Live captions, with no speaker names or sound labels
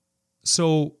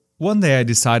So one day I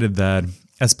decided that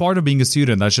as part of being a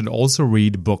student, I should also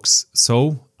read books.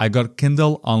 So I got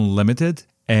Kindle Unlimited,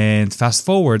 and fast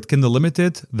forward, Kindle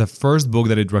Limited, the first book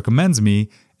that it recommends me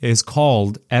is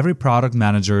called Every Product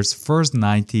Manager's First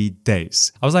 90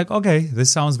 Days. I was like, okay,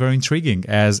 this sounds very intriguing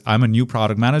as I'm a new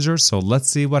product manager, so let's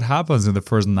see what happens in the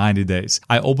first 90 days.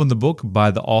 I opened the book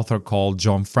by the author called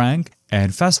John Franck,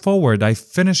 and fast forward, I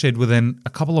finish it within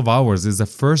a couple of hours. It's the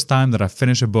first time that I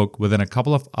finish a book within a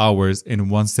couple of hours in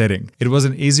one sitting. It was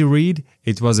an easy read,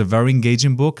 it was a very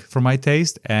engaging book for my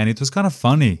taste, and it was kind of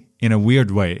funny in a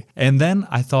weird way. And then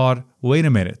I thought, wait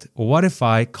a minute, what if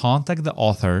I contact the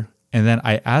author and then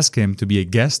I ask him to be a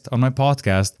guest on my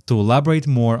podcast to elaborate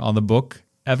more on the book,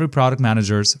 Every Product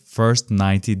Manager's First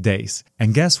 90 Days.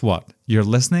 And guess what? You're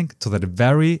listening to that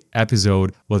very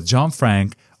episode with John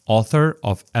Franck, author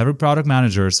of Every Product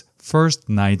Manager's First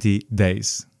 90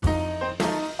 Days.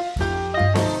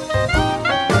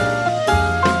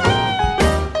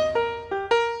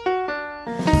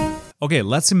 Okay,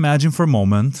 let's imagine for a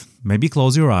moment, maybe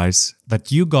close your eyes,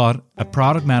 that you got a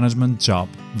product management job.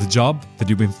 The job that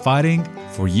you've been fighting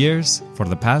for years, for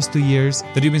the past 2 years,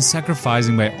 that you've been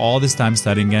sacrificing by all this time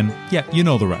studying, and yeah, you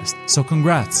know the rest. So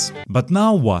congrats. But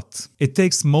now what? It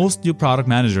takes most new product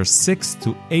managers 6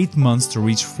 to 8 months to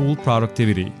reach full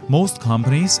productivity. Most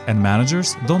companies and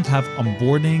managers don't have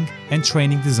onboarding and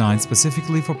training designed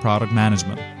specifically for product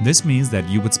management. This means that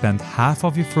you would spend half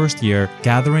of your first year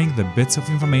gathering the bits of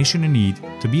information you need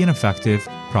to be an effective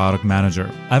product manager.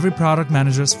 Every product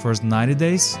manager's first 90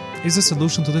 days is a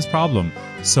solution to this problem.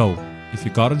 So, if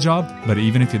you got a job, but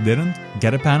even if you didn't,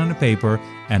 get a pen and a paper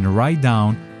and write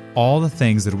down all the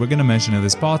things that we're going to mention in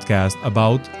this podcast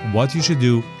about what you should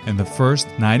do in the first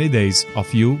 90 days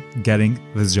of you getting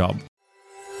this job.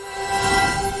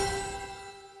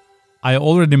 I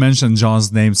already mentioned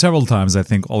John's name several times, I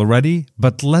think, already,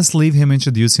 but let's leave him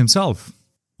introduce himself.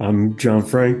 I'm John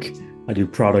Franck. I do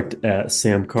product at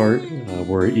Samcart.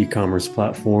 We're an e-commerce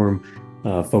platform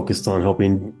focused on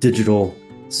helping digital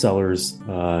sellers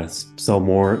sell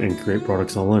more and create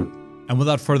products online. And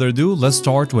without further ado, let's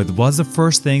start with what's the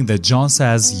first thing that John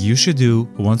says you should do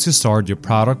once you start your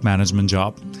product management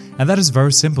job. And that is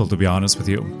very simple, to be honest with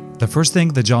you. The first thing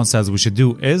that John says we should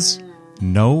do is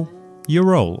know your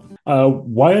role.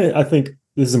 Why I think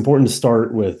this is important to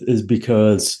start with is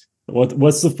because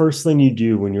what's the first thing you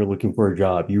do when you're looking for a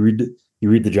job? You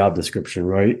read the job description,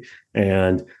 right?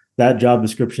 And that job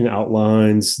description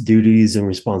outlines duties and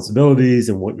responsibilities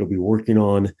and what you'll be working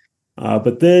on.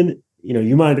 But then,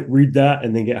 you might read that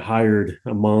and then get hired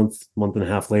a month and a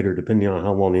half later, depending on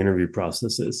how long the interview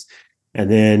process is. And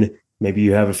then maybe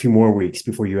you have a few more weeks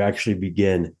before you actually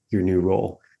begin your new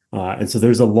role. And so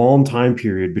there's a long time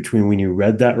period between when you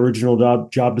read that original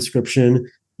job description,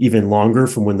 even longer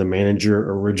from when the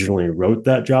manager originally wrote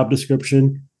that job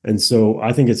description. And so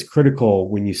I think it's critical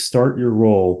when you start your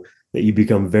role that you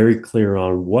become very clear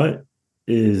on what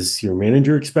is your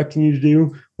manager expecting you to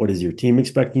do, what is your team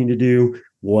expecting you to do,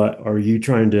 what are you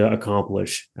trying to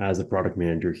accomplish as a product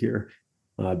manager here?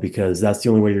 Because that's the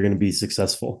only way you're going to be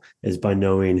successful is by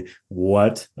knowing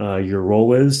what your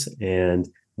role is and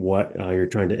what you're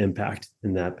trying to impact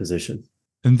in that position.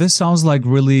 And this sounds like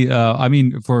really,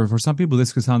 for some people,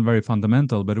 this could sound very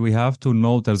fundamental, but we have to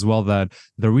note as well that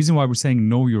the reason why we're saying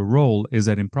know your role is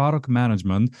that in product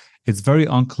management, it's very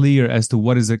unclear as to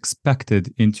what is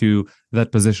expected into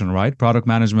that position, right? Product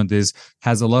management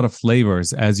has a lot of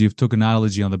flavors, as you've took an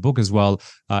analogy on the book as well.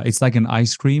 It's like an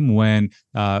ice cream when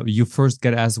you first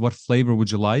get asked what flavor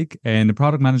would you like, and the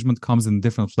product management comes in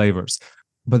different flavors.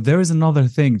 But there is another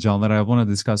thing, John, that I want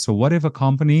to discuss. So what if a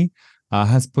company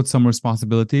has put some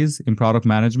responsibilities in product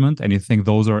management and you think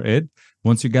those are it?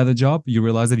 Once you get a job, you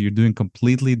realize that you're doing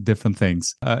completely different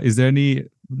things. Is there any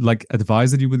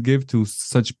advice that you would give to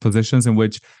such positions in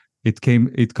which you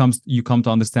come to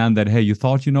understand that, hey, you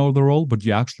thought you know the role, but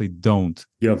you actually don't?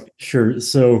 Yeah, sure.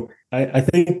 So I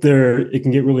think it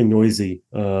can get really noisy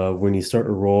when you start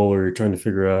a role or you're trying to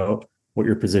figure out what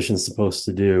your position is supposed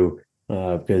to do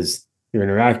because you're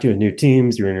interacting with new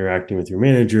teams, you're interacting with your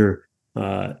manager.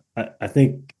 I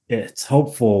think it's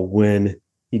helpful when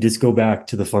you just go back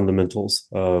to the fundamentals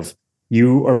of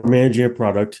you are managing a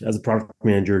product. As a product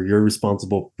manager, you're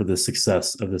responsible for the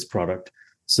success of this product.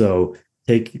 So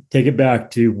take it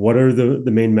back to what are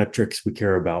the main metrics we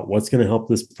care about? What's going to help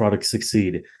this product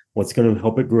succeed? What's going to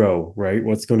help it grow, right?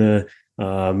 What's going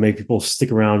to make people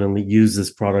stick around and use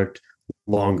this product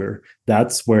longer?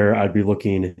 That's where I'd be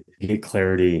looking to get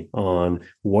clarity on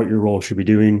what your role should be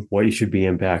doing, what you should be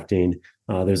impacting.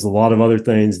 There's a lot of other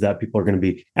things that people are going to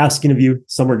be asking of you.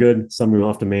 Some are good, some you'll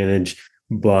have to manage,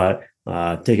 but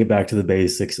take it back to the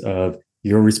basics of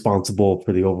you're responsible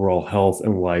for the overall health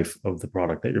and life of the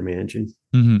product that you're managing.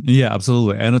 Yeah,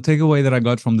 absolutely. And a takeaway that I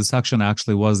got from this section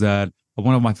actually was that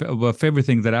one of my favorite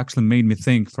things that actually made me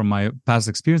think from my past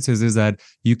experiences is that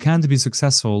you can't be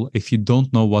successful if you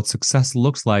don't know what success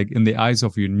looks like in the eyes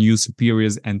of your new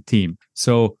superiors and team.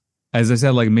 So, as I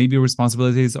said, like maybe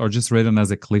responsibilities are just written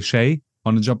as a cliche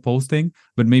on a job posting,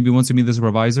 but maybe once you meet the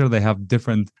supervisor, they have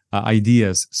different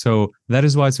ideas. So that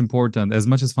is why it's important. As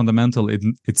much as fundamental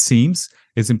it seems,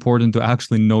 it's important to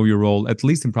actually know your role, at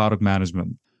least in product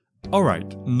management.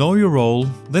 Alright, know your role.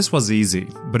 This was easy,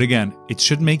 but again, it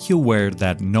should make you aware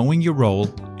that knowing your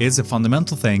role is a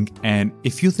fundamental thing, and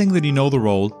if you think that you know the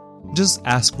role, just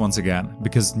ask once again,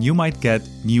 because you might get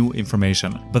new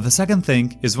information. But the second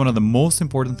thing is one of the most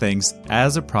important things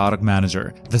as a product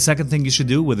manager. The second thing you should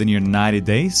do within your 90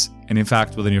 days, and in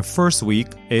fact within your first week,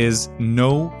 is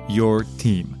know your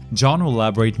team. John will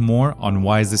elaborate more on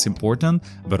why is this important,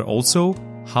 but also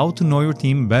how to know your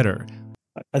team better.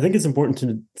 I think it's important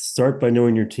to start by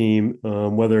knowing your team,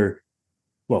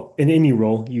 well, in any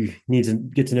role, you need to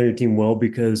get to know your team well,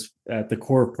 because at the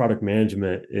core of product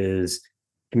management is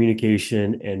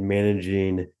communication and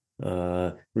managing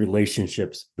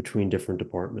relationships between different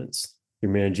departments.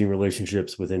 You're managing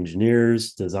relationships with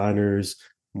engineers, designers,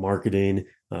 marketing,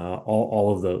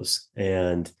 all of those.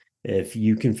 And if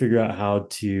you can figure out how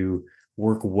to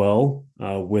work well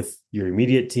with your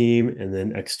immediate team and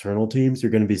then external teams,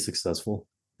 you're going to be successful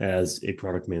as a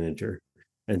product manager.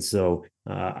 And so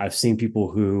I've seen people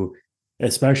who,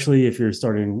 especially if you're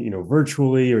starting,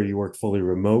 virtually or you work fully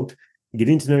remote,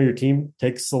 getting to know your team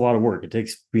takes a lot of work. It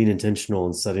takes being intentional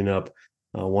and setting up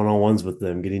one-on-ones with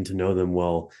them, getting to know them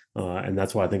well. And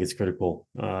that's why I think it's critical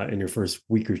in your first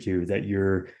week or two that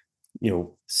you're,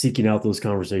 seeking out those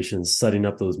conversations, setting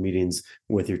up those meetings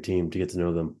with your team to get to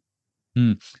know them.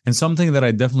 And something that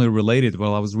I definitely related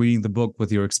while I was reading the book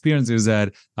with your experience is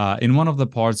that in one of the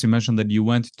parts you mentioned that you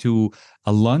went to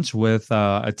a lunch with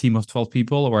a team of 12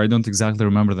 people, or I don't exactly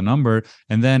remember the number.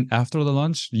 And then after the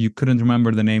lunch, you couldn't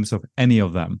remember the names of any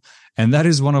of them. And that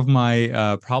is one of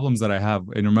my problems that I have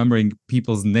in remembering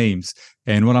people's names.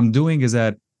 And what I'm doing is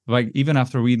that, like, even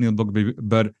after reading the book,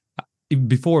 but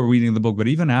before reading the book, but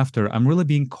even after, I'm really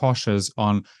being cautious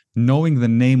on knowing the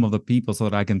name of the people so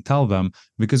that I can tell them.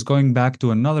 Because going back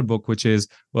to another book, which is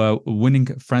Winning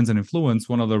Friends and Influence,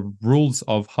 one of the rules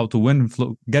of how to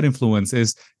get influence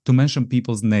is to mention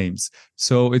people's names.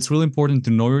 So it's really important to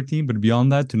know your team, but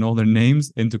beyond that, to know their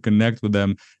names and to connect with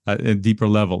them at a deeper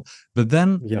level. But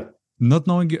then, not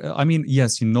knowing, I mean,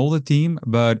 yes, you know the team,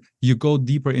 but you go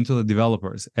deeper into the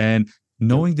developers. And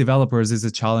knowing developers is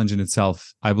a challenge in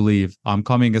itself, I believe. I'm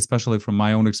coming especially from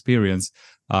my own experience.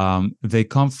 They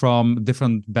come from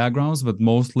different backgrounds, but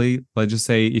mostly, let's just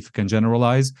say, if you can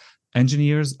generalize,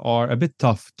 engineers are a bit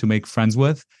tough to make friends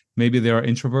with. Maybe they are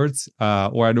introverts,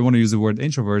 or I don't want to use the word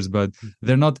introverts, but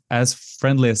they're not as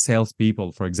friendly as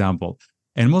salespeople, for example.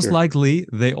 And most likely,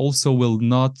 they also will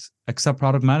not accept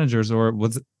product managers, or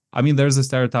there's a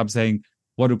stereotype saying,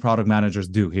 what do product managers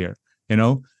do here?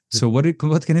 So what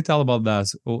can you tell about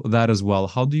that as well?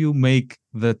 How do you make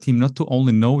the team not to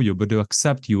only know you, but to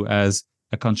accept you as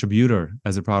a contributor,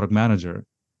 as a product manager?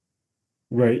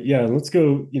 Right. Yeah. Let's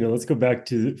go back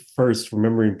to first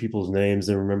remembering people's names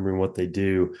and remembering what they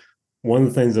do. One of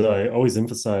the things that I always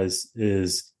emphasize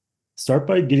is start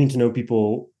by getting to know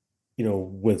people,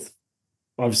 with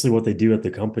obviously what they do at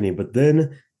the company, but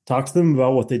then talk to them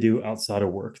about what they do outside of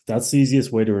work. That's the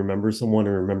easiest way to remember someone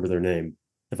and remember their name.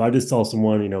 If I just tell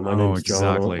someone, my name's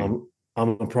John, I'm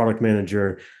a product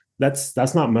manager, that's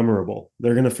not memorable.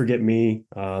 They're going to forget me.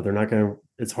 They're not going to,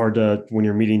 it's hard to, when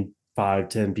you're meeting 5,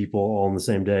 10 people all in the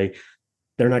same day,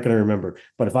 they're not going to remember.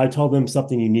 But if I tell them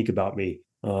something unique about me,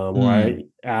 or I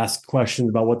ask questions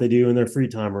about what they do in their free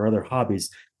time or other hobbies,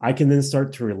 I can then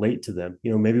start to relate to them.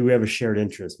 Maybe we have a shared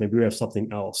interest. Maybe we have something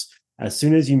else. As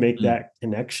soon as you make that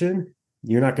connection,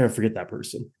 you're not going to forget that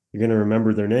person. You're going to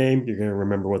remember their name. You're going to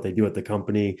remember what they do at the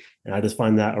company. And I just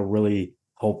find that a really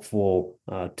helpful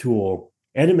tool.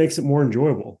 And it makes it more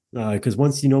enjoyable because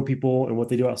once you know people and what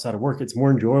they do outside of work, it's more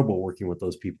enjoyable working with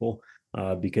those people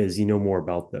because you know more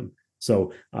about them.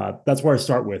 So that's where I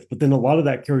start with. But then a lot of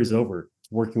that carries over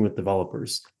working with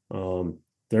developers.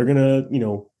 They're going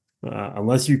to,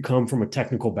 unless you come from a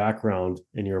technical background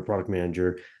and you're a product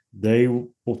manager, they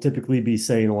will typically be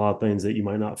saying a lot of things that you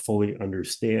might not fully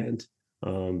understand.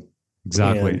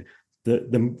 Exactly.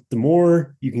 And the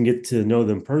more you can get to know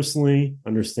them personally,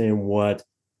 understand what,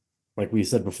 like we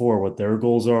said before, what their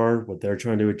goals are, what they're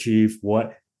trying to achieve,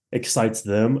 what excites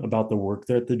them about the work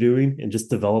that they're doing, and just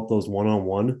develop those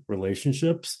one-on-one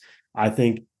relationships, I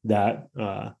think that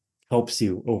helps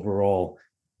you overall,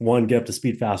 one, get up to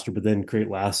speed faster, but then create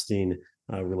lasting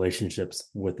relationships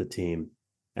with the team.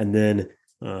 And then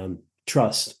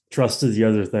trust is the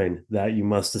other thing that you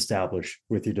must establish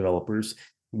with your developers.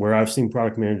 Where I've seen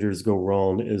product managers go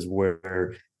wrong is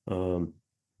where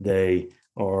they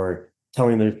are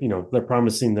telling they're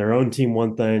promising their own team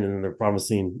one thing, and then they're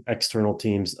promising external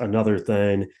teams another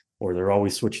thing, or they're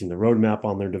always switching the roadmap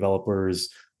on their developers,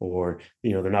 or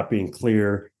they're not being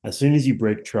clear. As soon as you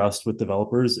break trust with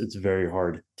developers, it's very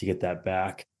hard to get that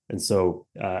back. And so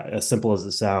as simple as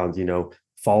it sounds,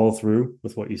 follow through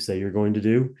with what you say you're going to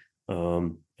do,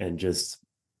 and just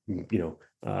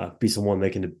be someone they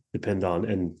can depend on,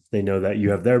 and they know that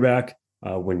you have their back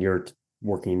when you're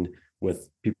working with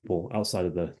people outside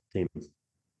of the team.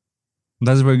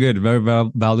 That's very good, very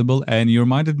valuable. And you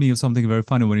reminded me of something very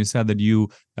funny when you said that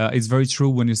it's very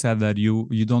true when you said that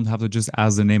you don't have to just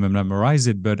ask the name and memorize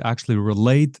it, but actually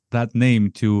relate that name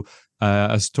to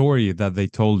a story that they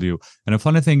told you. And the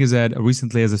funny thing is that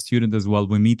recently as a student as well,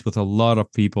 we meet with a lot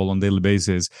of people on a daily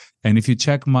basis. And if you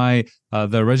check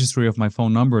the registry of my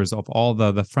phone numbers of all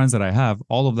the friends that I have,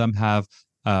 all of them have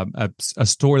a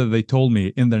story that they told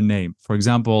me in their name. For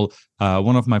example,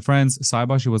 one of my friends,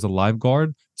 Saiba, she was a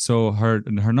lifeguard. So her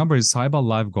number is Saiba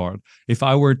Lifeguard. If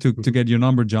I were to get your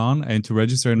number, John, and to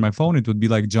register in my phone, it would be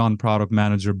like John Product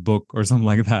Manager Book or something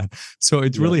like that. So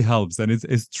it really helps. And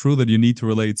it's true that you need to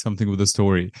relate something with the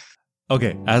story.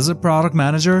 Okay, as a product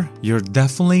manager, you're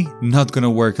definitely not going to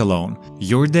work alone.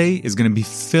 Your day is going to be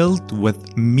filled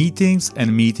with meetings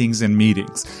and meetings and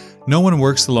meetings. No one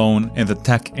works alone in the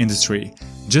tech industry,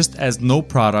 just as no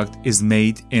product is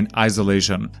made in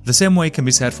isolation. The same way can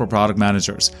be said for product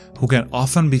managers, who can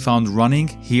often be found running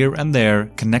here and there,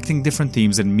 connecting different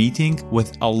teams and meeting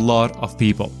with a lot of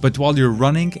people. But while you're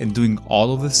running and doing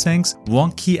all of these things,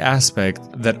 one key aspect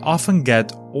that often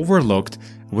get overlooked,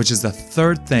 which is the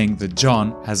third thing that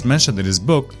John has mentioned in his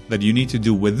book that you need to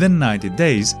do within 90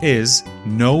 days, is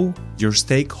know your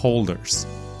stakeholders.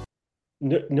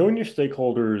 Knowing your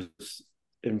stakeholders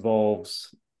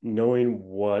involves knowing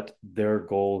what their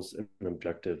goals and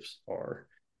objectives are.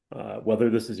 Whether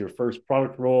this is your first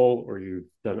product role or you've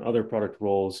done other product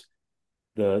roles,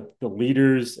 the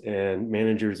leaders and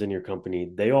managers in your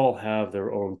company, they all have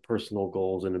their own personal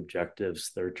goals and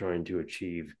objectives they're trying to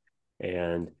achieve.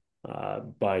 And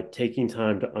by taking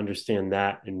time to understand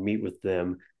that and meet with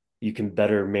them, you can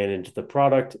better manage the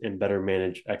product and better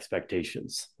manage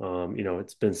expectations.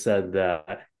 It's been said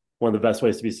that one of the best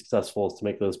ways to be successful is to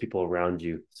make those people around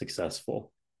you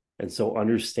successful. And so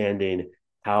understanding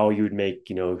how you would make,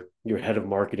 your head of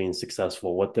marketing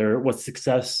successful, what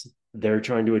success they're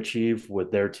trying to achieve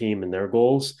with their team and their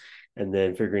goals, and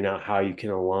then figuring out how you can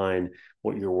align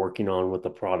what you're working on with the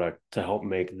product to help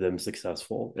make them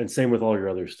successful. And same with all your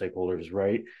other stakeholders,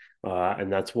 right?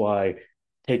 And that's why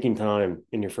taking time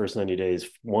in your first 90 days,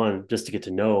 one, just to get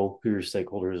to know who your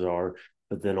stakeholders are,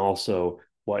 but then also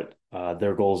what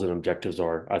their goals and objectives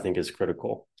are, I think is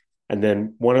critical. And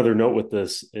then one other note with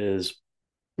this is,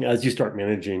 as you start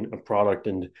managing a product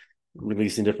and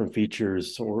releasing different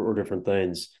features or different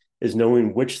things, is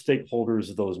knowing which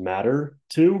stakeholders those matter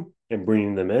to and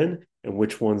bringing them in, and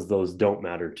which ones those don't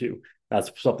matter to.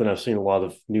 That's something I've seen a lot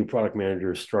of new product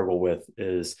managers struggle with,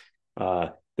 is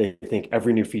they think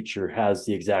every new feature has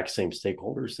the exact same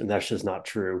stakeholders, and that's just not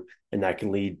true. And that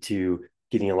can lead to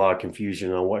getting a lot of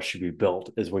confusion on what should be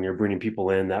built, is when you're bringing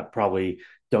people in that probably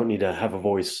don't need to have a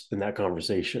voice in that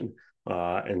conversation.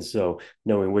 And so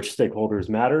knowing which stakeholders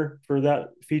matter for that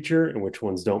feature and which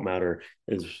ones don't matter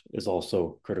is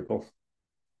also critical.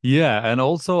 Yeah, and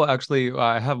also actually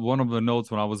I have one of the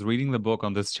notes when I was reading the book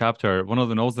on this chapter, one of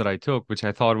the notes that I took, which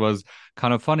I thought was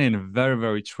kind of funny and very,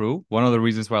 very true. One of the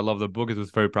reasons why I love the book is it's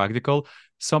very practical.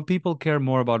 Some people care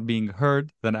more about being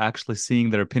heard than actually seeing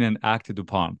their opinion acted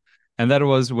upon. And that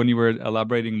was when you were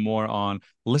elaborating more on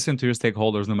listen to your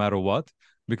stakeholders no matter what,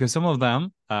 because some of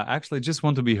them actually just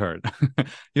want to be heard.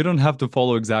 You don't have to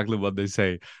follow exactly what they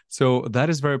say. So that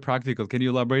is very practical. Can you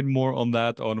elaborate more on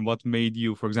that, on what made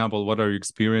you, for example, what are your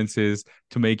experiences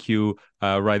to make you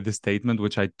write this statement,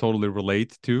 which I totally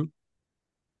relate to?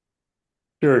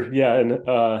 Sure. Yeah.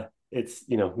 And it's,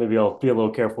 maybe I'll be a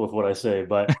little careful with what I say,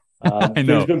 but I there's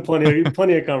know. been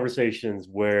plenty of conversations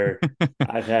where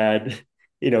I've had,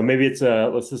 maybe it's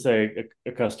let's just say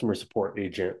a customer support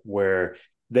agent where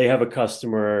they have a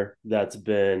customer that's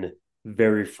been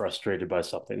very frustrated by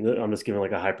something. I'm just giving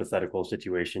like a hypothetical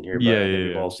situation here, Yeah, but I think yeah,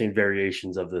 we've yeah. all seen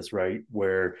variations of this, right?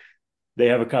 Where they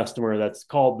have a customer that's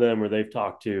called them or they've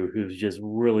talked to who's just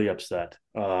really upset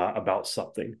about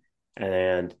something.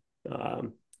 And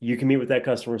you can meet with that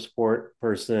customer support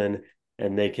person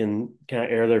and they can kind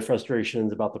of air their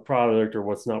frustrations about the product or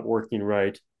what's not working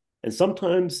right. And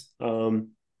sometimes,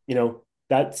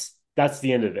 that's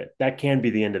the end of it. That can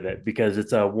be the end of it because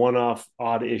it's a one-off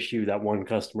odd issue that one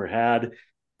customer had.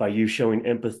 By you showing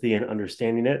empathy and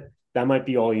understanding it, that might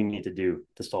be all you need to do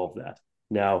to solve that.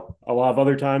 Now, a lot of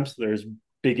other times there's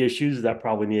big issues that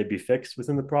probably need to be fixed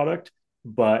within the product,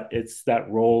 but it's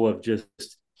that role of just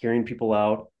hearing people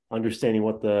out, understanding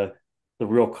what the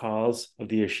real cause of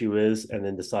the issue is, and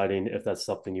then deciding if that's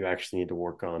something you actually need to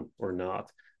work on or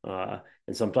not.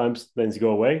 And sometimes things go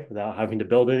away without having to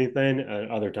build anything. And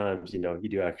other times, you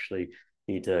do actually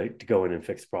need to go in and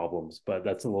fix problems. But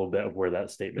that's a little bit of where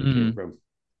that statement came Mm. from.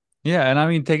 Yeah, and I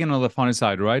mean, taking on the funny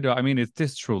side, right? I mean, it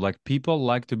is true. Like people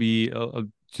like to be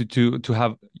to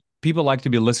have people like to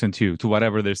be listened to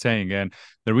whatever they're saying, and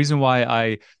the reason why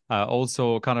I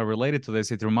also kind of related to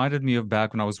this, it reminded me of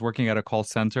back when I was working at a call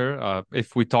center.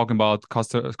 If we talk about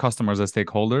customers as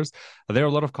stakeholders, there are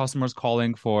a lot of customers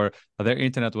calling for their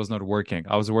internet was not working.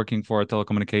 I was working for a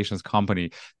telecommunications company,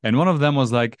 and one of them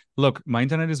was like, "Look, my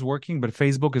internet is working, but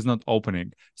Facebook is not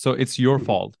opening, so it's your Mhm.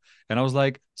 fault." And I was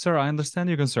like, sir, I understand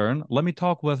your concern. Let me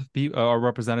talk with our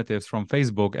representatives from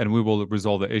Facebook and we will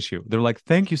resolve the issue. They're like,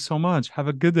 thank you so much. Have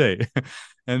a good day.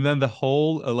 And then the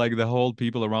whole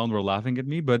people around were laughing at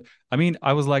me. But I mean,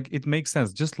 I was like, it makes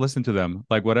sense. Just listen to them.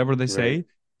 Like whatever they Right. say,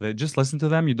 they just listen to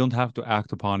them. You don't have to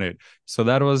act upon it. So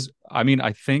that was, I mean,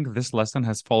 I think this lesson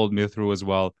has followed me through as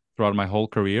well throughout my whole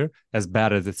career, as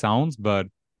bad as it sounds. But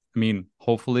I mean,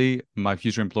 hopefully my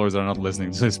future employers are not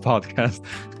listening to this podcast.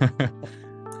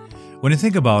 When you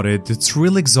think about it, it's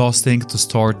really exhausting to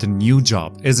start a new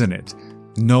job, isn't it?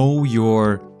 Know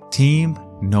your team,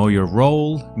 know your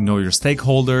role, know your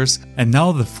stakeholders. And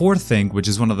now the fourth thing, which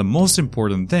is one of the most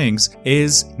important things,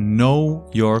 is know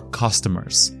your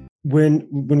customers. When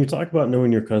we talk about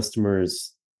knowing your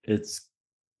customers, it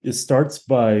starts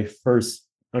by first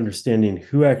understanding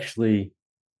who actually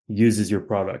uses your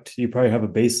product. You probably have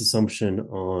a base assumption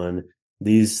on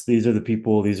these are the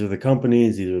people, these are the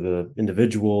companies, these are the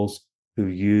individuals who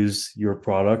use your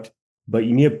product, but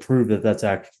you need to prove that that's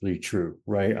actually true,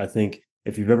 right? I think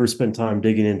if you've ever spent time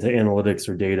digging into analytics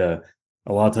or data,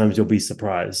 a lot of times you'll be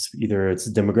surprised. Either it's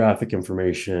demographic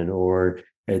information or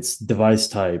it's device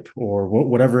type or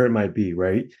whatever it might be,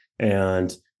 right?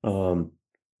 And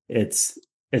it's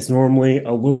it's normally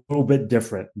a little bit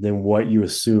different than what you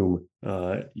assume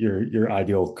your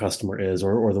ideal customer is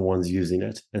or the ones using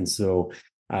it. And so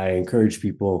I encourage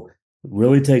people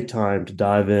really take time to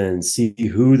dive in, see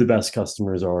who the best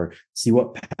customers are, see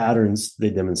what patterns they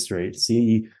demonstrate,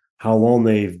 see how long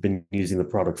they've been using the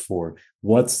product for.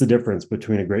 What's the difference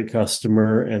between a great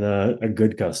customer and a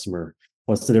good customer?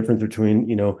 What's the difference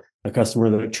between, a customer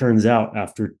that churns out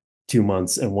after 2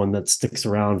 months and one that sticks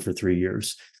around for 3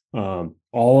 years?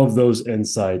 All of those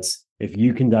insights, if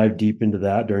you can dive deep into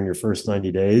that during your first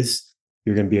 90 days,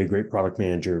 you're going to be a great product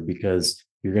manager because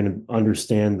you're going to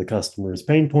understand the customer's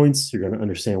pain points. You're going to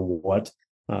understand what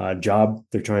job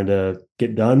they're trying to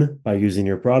get done by using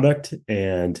your product,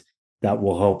 and that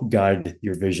will help guide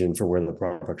your vision for where the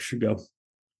product should go.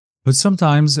 But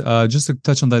sometimes, just to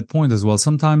touch on that point as well,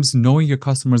 sometimes knowing your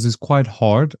customers is quite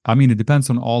hard. I mean, it depends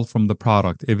on all from the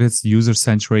product. If it's user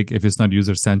centric, if it's not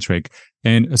user centric.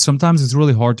 And sometimes it's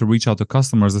really hard to reach out to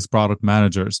customers as product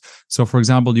managers. So, for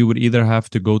example, you would either have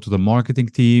to go to the marketing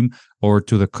team or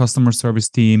to the customer service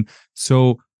team.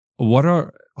 So,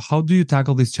 how do you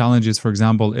tackle these challenges? For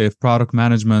example, if product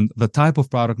management, the type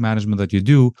of product management that you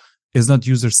do is not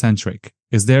user centric.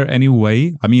 Is there any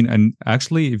way? I mean, and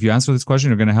actually, if you answer this question,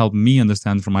 you're going to help me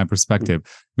understand from my perspective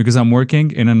because I'm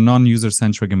working in a non-user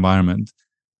centric environment.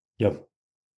 Yep.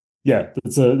 Yeah,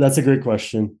 that's a great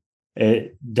question.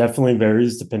 It definitely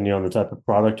varies depending on the type of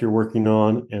product you're working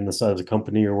on and the size of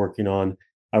company you're working on.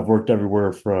 I've worked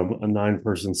everywhere from a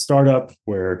 9-person startup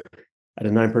where at a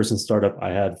 9-person startup,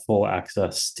 I had full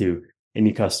access to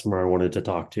any customer I wanted to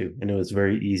talk to. And it was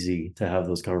very easy to have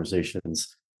those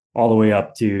conversations all the way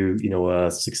up to,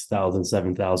 a 6,000,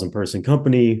 7,000 person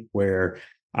company where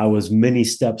I was many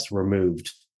steps removed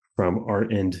from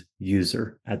our end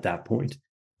user at that point.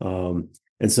 And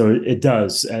so it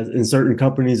does, as in certain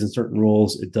companies and certain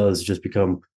roles, it does just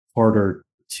become harder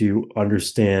to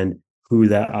understand who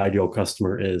that ideal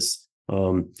customer is.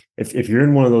 If you're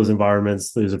in one of those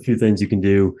environments, there's a few things you can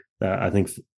do that I think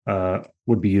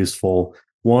would be useful.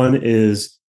 One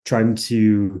is trying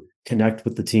to connect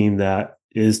with the team that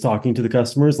is talking to the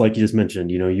customers, like you just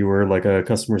mentioned. You were like a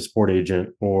customer support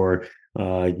agent, or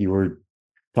you were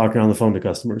talking on the phone to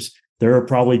customers. There are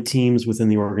probably teams within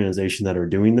the organization that are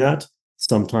doing that.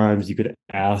 Sometimes you could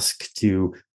ask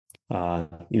to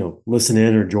listen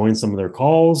in or join some of their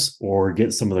calls or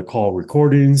get some of the call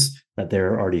recordings that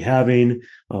they're already having.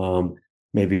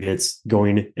 Maybe it's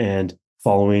going and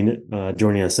following,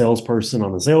 joining a salesperson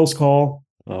on the sales call,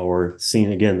 or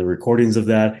seeing again the recordings of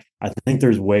that. I think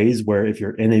there's ways where if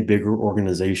you're in a bigger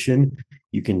organization,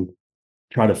 you can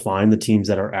try to find the teams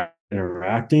that are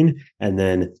interacting and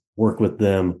then work with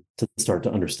them to start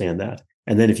to understand that.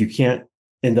 And then if you can't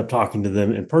end up talking to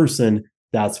them in person,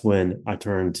 that's when I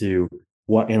turn to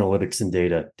what analytics and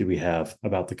data do we have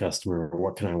about the customer, or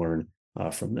what can I learn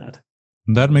from that?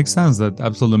 That makes sense. That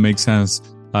absolutely makes sense.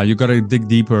 You got to dig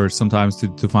deeper sometimes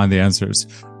to find the answers.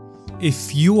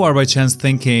 If you are by chance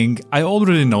thinking, I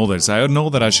already know this, I know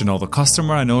that I should know the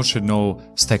customer, I should know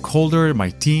stakeholder,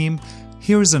 my team,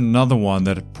 here's another one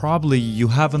that probably you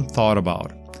haven't thought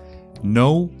about.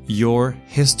 Know your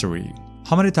history.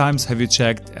 How many times have you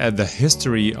checked at the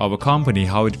history of a company,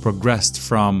 how it progressed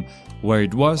from where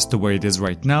it was to where it is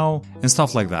right now, and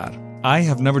stuff like that? I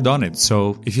have never done it,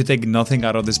 so if you take nothing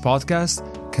out of this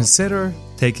podcast, consider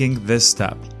taking this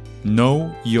step.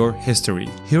 Know your history.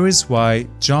 Here is why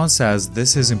John says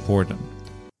this is important.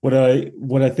 What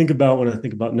I think about when I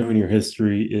think about knowing your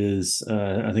history is,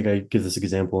 I think I give this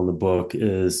example in the book,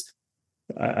 is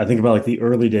I think about like the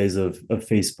early days of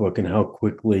Facebook and how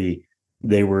quickly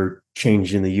they were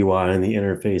changing the UI and the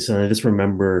interface. And I just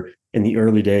remember in the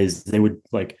early days, they would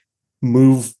like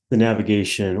move the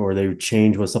navigation, or they would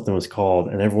change what something was called,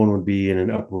 and everyone would be in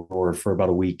an uproar for about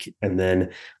a week. And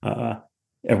then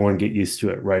everyone get used to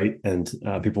it, right? And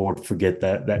people would forget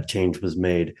that change was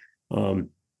made.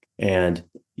 And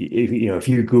if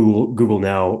you Google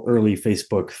now early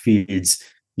Facebook feeds,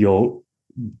 you'll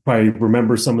probably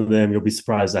remember some of them. You'll be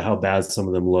surprised at how bad some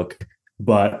of them look.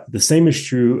 But the same is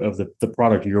true of the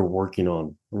product you're working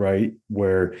on, right?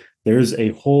 Where there's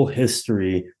a whole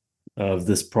history of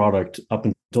this product up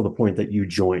until the point that you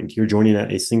joined. You're joining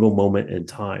at a single moment in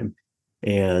time.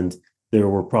 And there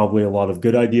were probably a lot of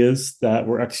good ideas that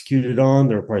were executed on.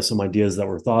 There were probably some ideas that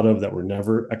were thought of that were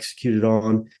never executed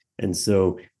on. And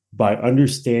so by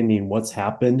understanding what's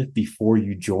happened before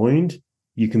you joined,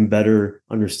 you can better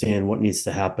understand what needs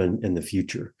to happen in the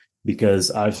future. Because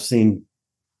I've seen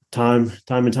time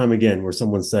and time again where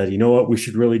someone said, you know what, we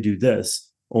should really do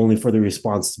this, only for the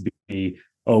response to be,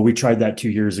 oh, we tried that 2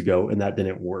 years ago and that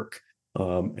didn't work.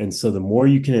 And so the more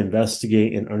you can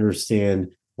investigate and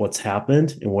understand what's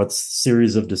happened and what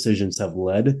series of decisions have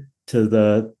led to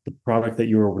the product that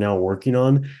you are now working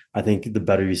on, I think the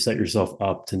better you set yourself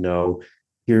up to know,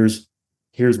 here's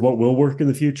what will work in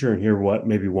the future, and here what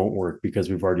maybe won't work because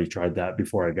we've already tried that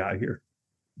before I got here.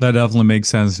 That definitely makes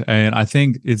sense. And I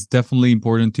think it's definitely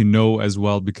important to know as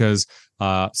well, because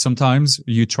sometimes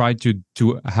you try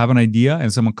to have an idea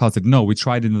and someone calls it, no, we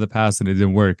tried it in the past and it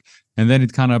didn't work. And then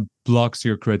it kind of blocks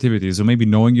your creativity. So maybe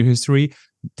knowing your history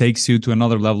takes you to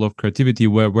another level of creativity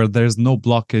where there's no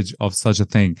blockage of such a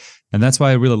thing. And that's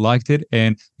why I really liked it.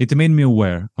 And it made me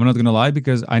aware. I'm not going to lie,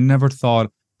 because I never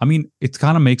thought, I mean, it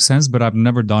kind of makes sense, but I've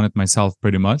never done it myself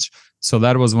pretty much. So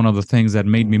that was one of the things that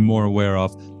made me more aware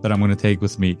of that I'm going to take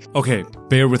with me. Okay,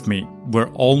 bear with me.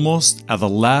 We're almost at the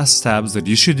last steps that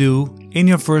you should do in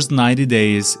your first 90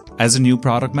 days as a new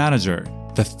product manager.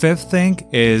 The fifth thing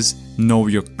is know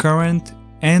your current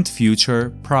and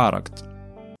future product.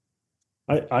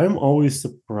 I am always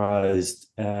surprised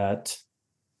at,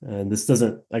 and this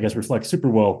doesn't, I guess, reflect super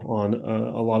well on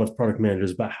a lot of product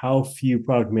managers, but how few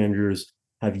product managers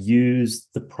have used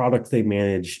the product they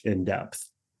manage in depth.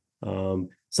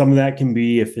 Some of that can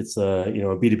be if it's a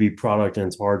B2B product and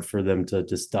it's hard for them to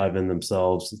just dive in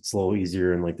themselves. It's a little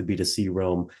easier in like the B2C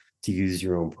realm to use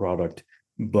your own product.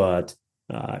 But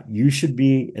you should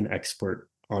be an expert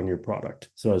on your product.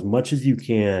 So as much as you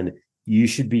can, you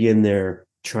should be in there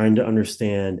trying to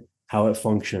understand how it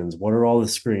functions. What are all the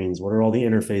screens? What are all the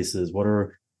interfaces? What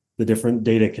are the different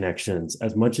data connections?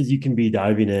 As much as you can be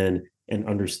diving in and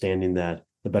understanding that,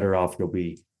 the better off you'll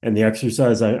be. And the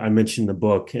exercise I mentioned in the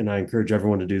book, and I encourage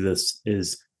everyone to do this,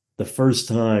 is the first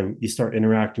time you start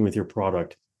interacting with your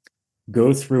product,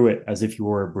 go through it as if you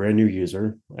were a brand new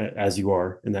user, as you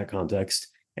are in that context,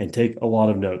 and take a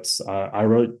lot of notes. I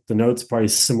wrote the notes probably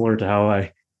similar to how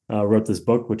I wrote this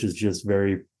book, which is just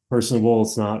very personable.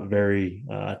 It's not very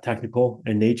technical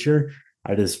in nature.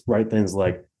 I just write things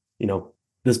like,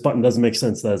 this button doesn't make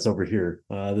sense that it's over here.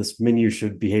 This menu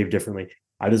should behave differently.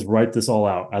 I just write this all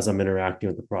out as I'm interacting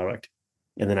with the product.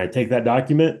 And then I take that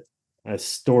document, I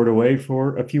store it away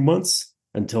for a few months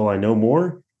until I know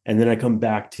more. And then I come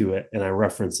back to it and I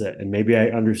reference it. And maybe I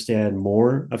understand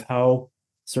more of how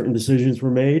certain decisions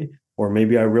were made. Or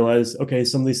maybe I realize, okay,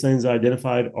 some of these things I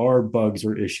identified are bugs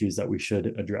or issues that we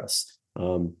should address.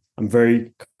 I'm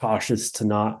very cautious to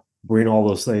not bring all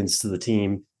those things to the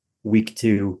team week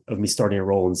 2 of me starting a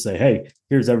role and say, hey,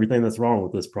 here's everything that's wrong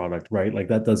with this product, right? Like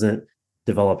that doesn't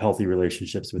develop healthy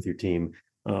relationships with your team.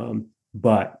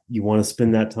 But you want to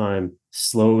spend that time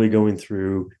slowly going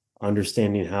through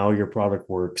understanding how your product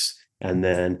works. And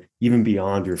then even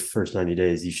beyond your first 90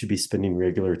 days, you should be spending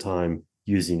regular time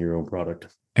using your own product.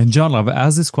 And John, I've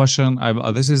asked this question.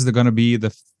 This is going to be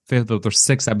the fifth or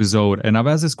sixth episode, and I've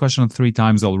asked this question 3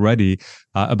 times already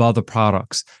about the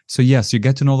products. So yes, you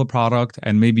get to know the product,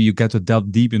 and maybe you get to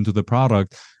delve deep into the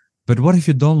product. But what if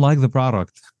you don't like the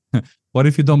product? What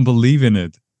if you don't believe in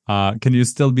it? Can you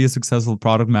still be a successful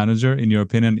product manager, in your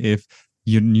opinion, if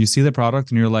you see the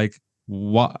product and you're like,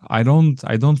 what? I don't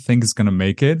think it's going to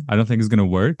make it. I don't think it's going to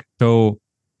work. So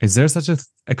is there such an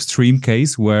extreme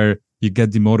case where you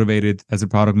get demotivated as a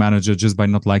product manager just by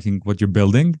not liking what you're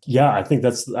building? Yeah, I think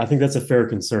that's a fair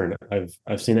concern.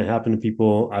 I've seen it happen to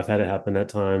people. I've had it happen at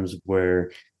times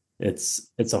where it's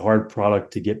a hard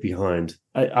product to get behind.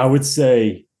 I would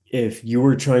say if you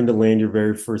were trying to land your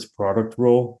very first product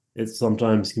role, it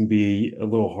sometimes can be a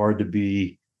little hard to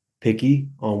be picky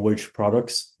on which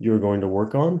products you're going to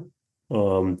work on.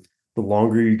 The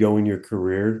longer you go in your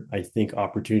career, I think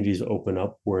opportunities open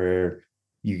up where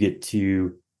you get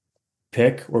to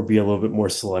pick or be a little bit more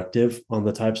selective on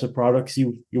the types of products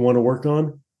you want to work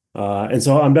on. And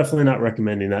so I'm definitely not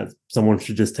recommending that someone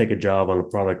should just take a job on a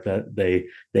product that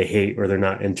they hate or they're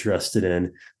not interested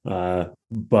in.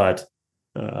 But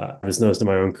I've just noticed in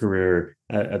my own career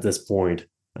at this point,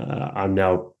 I'm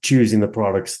now choosing the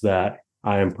products that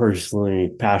I am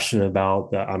personally passionate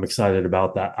about, that I'm excited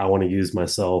about, that I want to use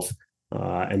myself.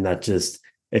 And that just,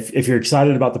 if you're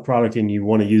excited about the product and you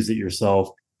want to use it yourself,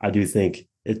 I do think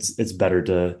it's better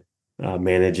to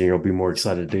manage, and you'll be more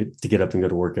excited to get up and go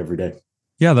to work every day.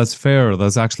 Yeah, that's fair.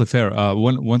 That's actually fair.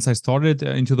 Once I started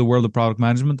into the world of product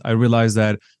management, I realized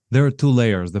that there are 2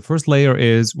 layers. The first layer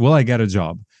is, will I get a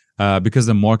job? Because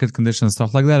the market conditions and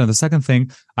stuff like that. And the second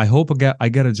thing, I hope I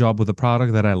get a job with a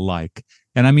product that I like.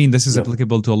 And I mean, this is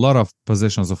applicable to a lot of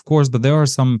positions, of course, but there are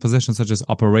some positions such as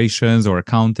operations or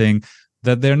accounting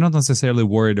that they're not necessarily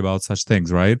worried about such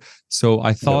things, right? So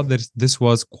I thought that this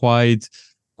was quite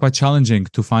challenging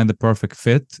to find the perfect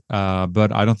fit,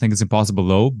 but I don't think it's impossible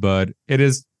though. But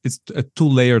it's a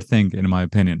 2-layer thing, in my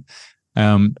opinion.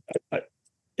 And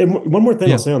one more thing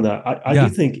I'll say on that, I do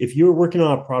think if you're working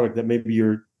on a product that maybe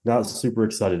you're not super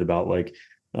excited about, like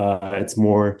it's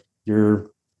more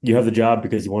you have the job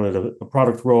because you wanted a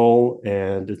product role,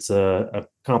 and it's a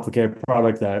complicated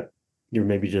product that you're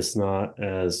maybe just not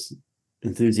as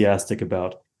enthusiastic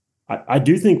about. I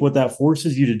do think what that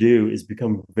forces you to do is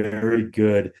become very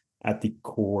good at the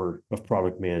core of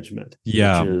product management, which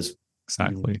is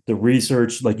exactly the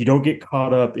research. Like, you don't get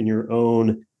caught up in your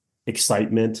own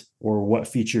excitement or what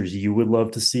features you would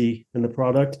love to see in the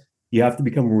product. You have to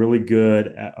become really good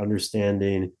at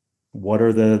understanding what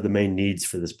are the main needs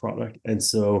for this product. And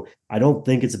so I don't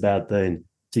think it's a bad thing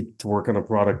to work on a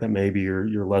product that maybe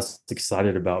you're less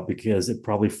excited about, because it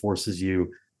probably forces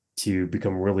you to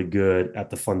become really good at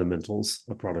the fundamentals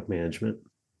of product management.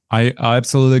 I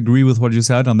absolutely agree with what you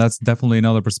said, and that's definitely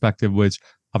another perspective which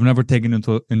I've never taken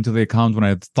into the account when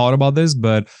I thought about this.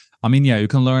 But I mean, yeah, you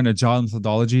can learn agile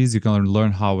methodologies, you can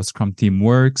learn how a Scrum team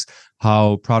works,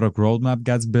 how product roadmap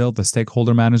gets built, the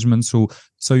stakeholder management.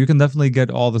 So you can definitely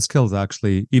get all the skills,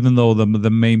 actually. Even though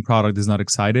the main product is not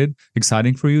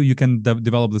exciting for you, you can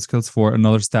develop the skills for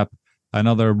another step,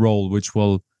 another role, which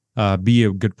will be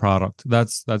a good product.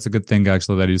 That's a good thing,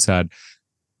 actually, that you said.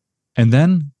 And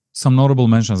then some notable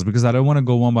mentions, because I don't want to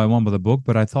go one by one with the book,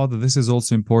 but I thought that this is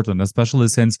also important, especially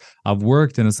since I've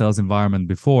worked in a sales environment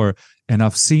before, and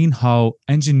I've seen how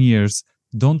engineers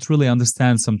don't really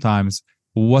understand sometimes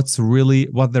what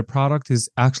their product is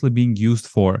actually being used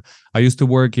for. I used to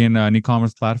work in an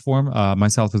e-commerce platform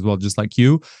myself as well, just like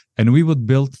you, and we would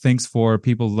build things for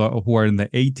people who are in the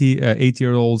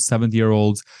 80-year-olds,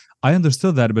 70-year-olds. I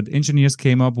understood that, but engineers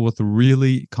came up with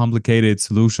really complicated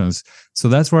solutions. So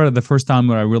that's where the first time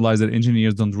where I realized that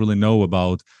engineers don't really know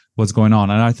about what's going on.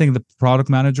 And I think the product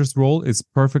manager's role is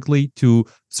perfectly to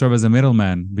serve as a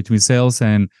middleman between sales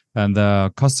and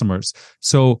the customers.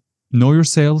 So know your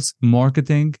sales,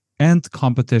 marketing, and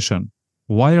competition.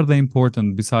 Why are they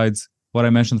important besides what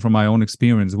I mentioned from my own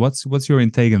experience? What's your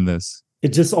intake in this?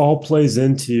 It just all plays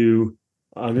into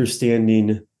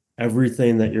understanding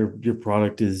everything that your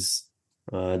product is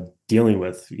dealing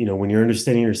with. You know, when you're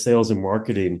understanding your sales and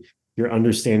marketing, you're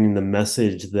understanding the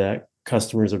message that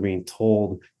customers are being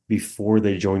told before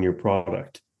they join your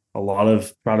product. a lot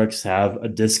of products have a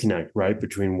disconnect, right,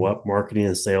 between what marketing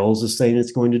and sales is saying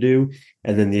it's going to do,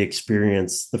 and then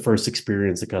the first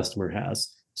experience the customer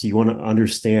has. So you want to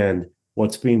understand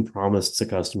what's being promised to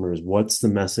customers, what's the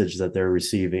message that they're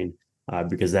receiving,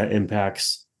 because that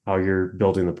impacts how you're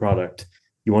building the product.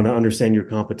 You want to understand your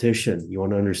competition. You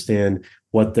want to understand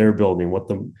what they're building, what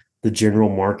the general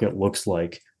market looks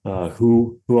like,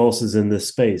 who else is in this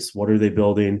space, what are they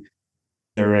building,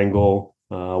 their angle,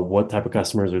 what type of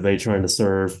customers are they trying to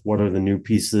serve, what are the new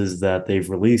pieces that they've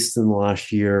released in the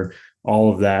last year.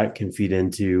 All of that can feed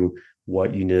into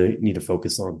what you need to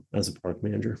focus on as a product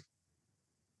manager.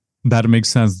 That makes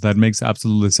sense. That makes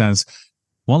absolutely sense.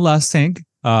 One last thing,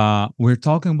 we're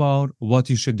talking about what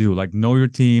you should do, like know your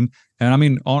team. And I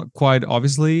mean, quite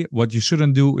obviously, what you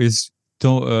shouldn't do is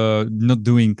not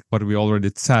doing what we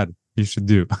already said you should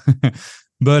do.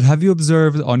 But have you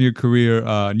observed on your career,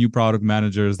 new product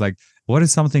managers, like what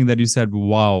is something that you said,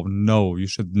 wow, no, you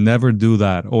should never do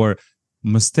that? Or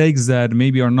mistakes that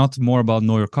maybe are not more about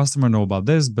know your customer, know about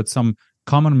this, but some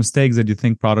common mistakes that you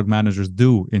think product managers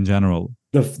do in general?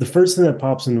 The first thing that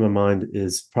pops into my mind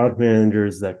is product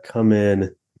managers that come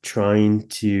in trying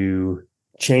to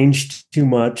change too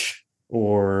much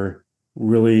or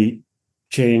really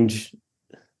change.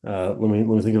 Let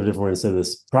me think of a different way to say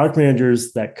this. Product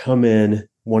managers that come in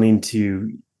wanting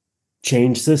to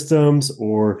change systems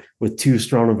or with too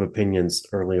strong of opinions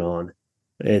early on.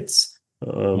 It's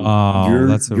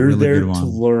that's a you're really there good to one.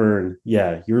 learn.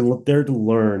 Yeah, you're there to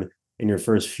learn in your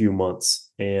first few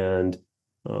months, and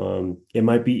it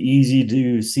might be easy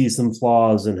to see some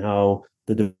flaws in how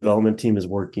the development team is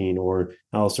working or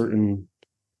how certain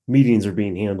meetings are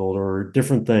being handled or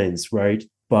different things, right?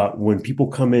 But when people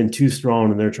come in too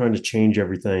strong and they're trying to change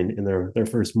everything in their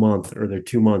first month or their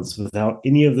 2 months without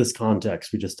any of this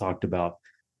context we just talked about,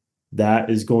 that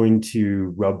is going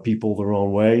to rub people the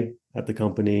wrong way at the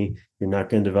company. You're not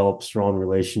going to develop strong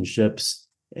relationships.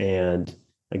 And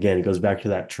again, it goes back to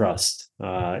that trust.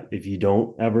 If you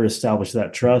don't ever establish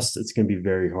that trust, it's going to be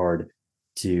very hard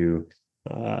to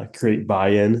create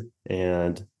buy-in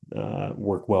and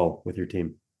work well with your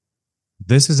team.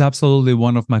 This is absolutely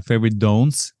one of my favorite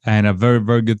don'ts and a very,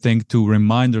 very good thing to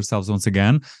remind ourselves once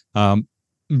again.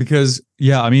 Because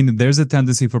yeah, I mean, there's a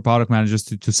tendency for product managers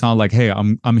to sound like, hey,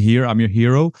 I'm here, I'm your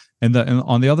hero. And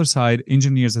on the other side,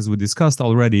 engineers, as we discussed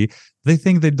already, they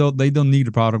think they don't need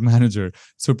a product manager.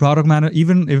 So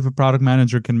even if a product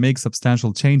manager can make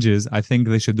substantial changes, I think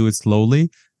they should do it slowly,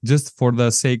 just for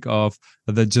the sake of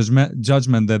the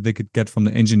judgment that they could get from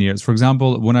the engineers. For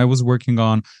example, when I was working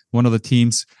on one of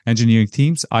the engineering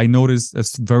teams, I noticed a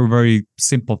very, very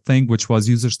simple thing, which was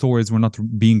user stories were not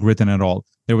being written at all.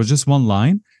 There was just one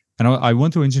line. And I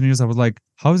went to engineers. I was like,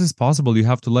 how is this possible? You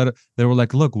have to let it. They were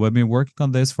like, look, we've been working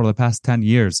on this for the past 10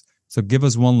 years. So give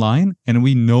us one line and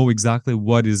we know exactly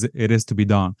what it is to be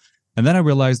done. And then I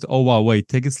realized, oh, wow, wait,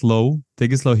 take it slow,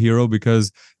 hero,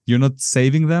 because you're not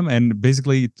saving them. And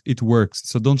basically it works.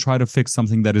 So don't try to fix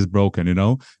something that is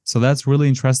broken, So that's really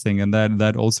interesting. And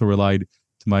that also relied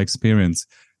to my experience.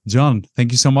 John,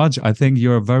 thank you so much. I think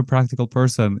you're a very practical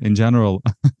person in general.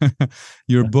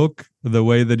 Your book, the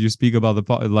way that you speak about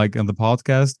on the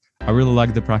podcast, I really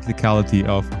like the practicality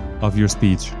of your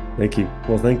speech. Thank you.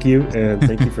 Well, thank you. And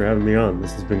thank you for having me on.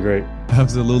 This has been great.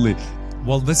 Absolutely.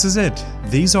 Well, this is it.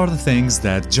 These are the things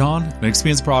that John, an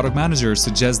experienced product manager,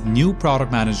 suggests new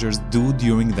product managers do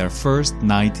during their first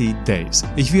 90 days.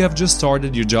 If you have just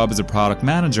started your job as a product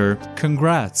manager,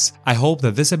 congrats! I hope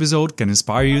that this episode can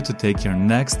inspire you to take your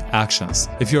next actions.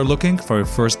 If you're looking for your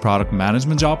first product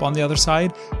management job on the other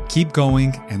side, keep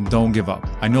going and don't give up.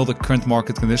 I know the current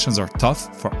market conditions are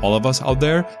tough for all of us out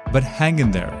there, but hang in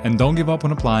there and don't give up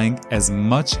on applying as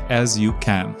much as you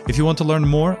can. If you want to learn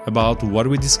more about what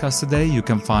we discussed today, you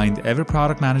can find Every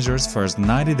Product Manager's First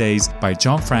 90 Days by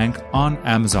John Franck on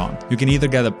Amazon. You can either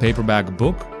get a paperback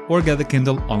book or get the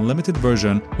Kindle Unlimited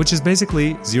version, which is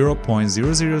basically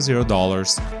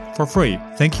 $0.000 for free.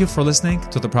 Thank you for listening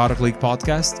to the Product League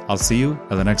podcast. I'll see you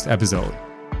at the next episode.